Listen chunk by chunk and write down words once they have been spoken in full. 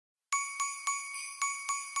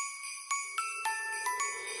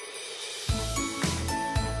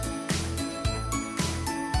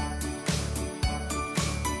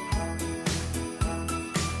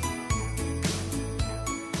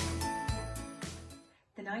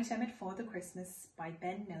Night I Met Father Christmas by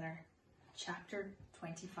Ben Miller, Chapter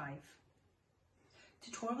 25.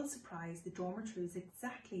 To Torvald's surprise, the dormitory was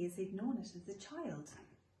exactly as they'd known it as a child.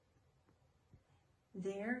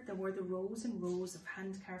 There were the rows and rows of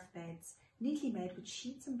hand-carved beds, neatly made with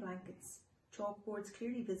sheets and blankets, chalkboards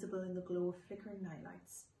clearly visible in the glow of flickering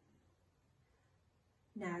nightlights.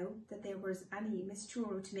 Now that there was any Miss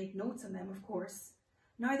Truro to make notes on them, of course,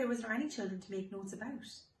 neither was there any children to make notes about.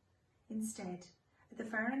 Instead, at the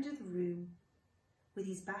far end of the room, with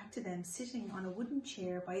his back to them, sitting on a wooden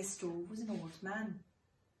chair by a stove, was an old man.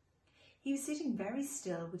 He was sitting very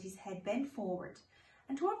still with his head bent forward,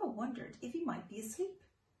 and Torvald wondered if he might be asleep.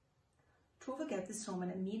 Torvald gave the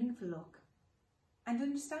snowman a meaningful look, and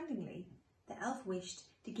understandingly, the elf wished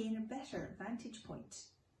to gain a better vantage point.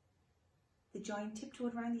 The giant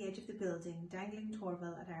tiptoed round the edge of the building, dangling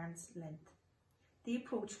Torvald at arm's length. They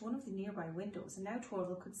approached one of the nearby windows, and now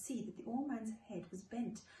Torvald could see that the old man's head was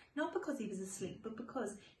bent, not because he was asleep, but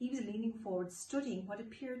because he was leaning forward, studying what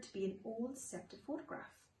appeared to be an old scepter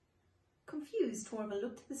photograph. Confused, Torvald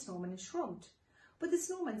looked at the snowman and shrugged, but the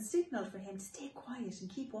snowman signalled for him to stay quiet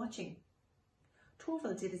and keep watching.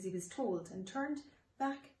 Torvald did as he was told and turned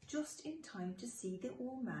back just in time to see the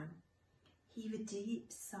old man heave a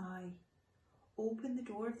deep sigh, open the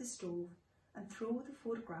door of the stove and throw the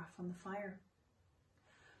photograph on the fire.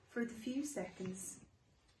 For the few seconds,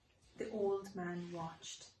 the old man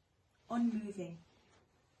watched, unmoving,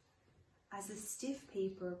 as the stiff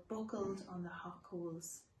paper buckled on the hot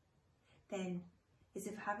coals. Then, as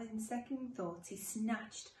if having second thoughts, he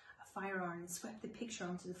snatched a fire iron and swept the picture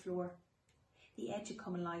onto the floor. The edge had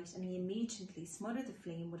come alight, and he immediately smothered the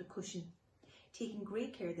flame with a cushion, taking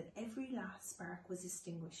great care that every last spark was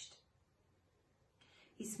extinguished.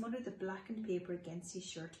 He smothered the blackened paper against his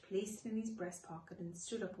shirt, placed it in his breast pocket, and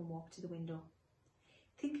stood up and walked to the window.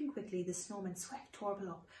 Thinking quickly, the snowman swept Torvald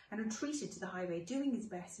up and retreated to the highway, doing his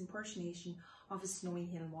best impersonation of a snowy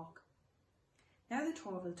hill walk. Not that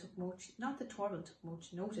Torvald took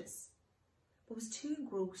much notice, but was too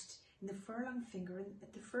engrossed in the furlonged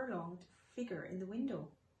figure in the window.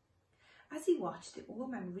 As he watched, the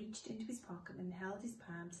old man reached into his pocket and held his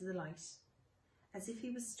palm to the light, as if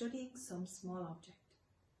he was studying some small object.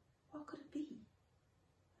 What could it be?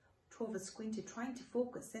 Torvald squinted, trying to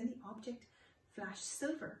focus. Then the object flashed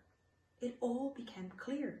silver. It all became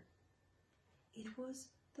clear. It was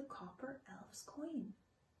the copper elf's coin.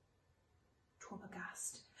 Torvald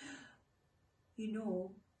gasped. "You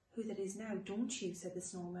know who that is now, don't you?" said the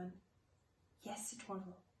snowman. "Yes," said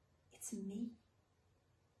Torvald. "It's me."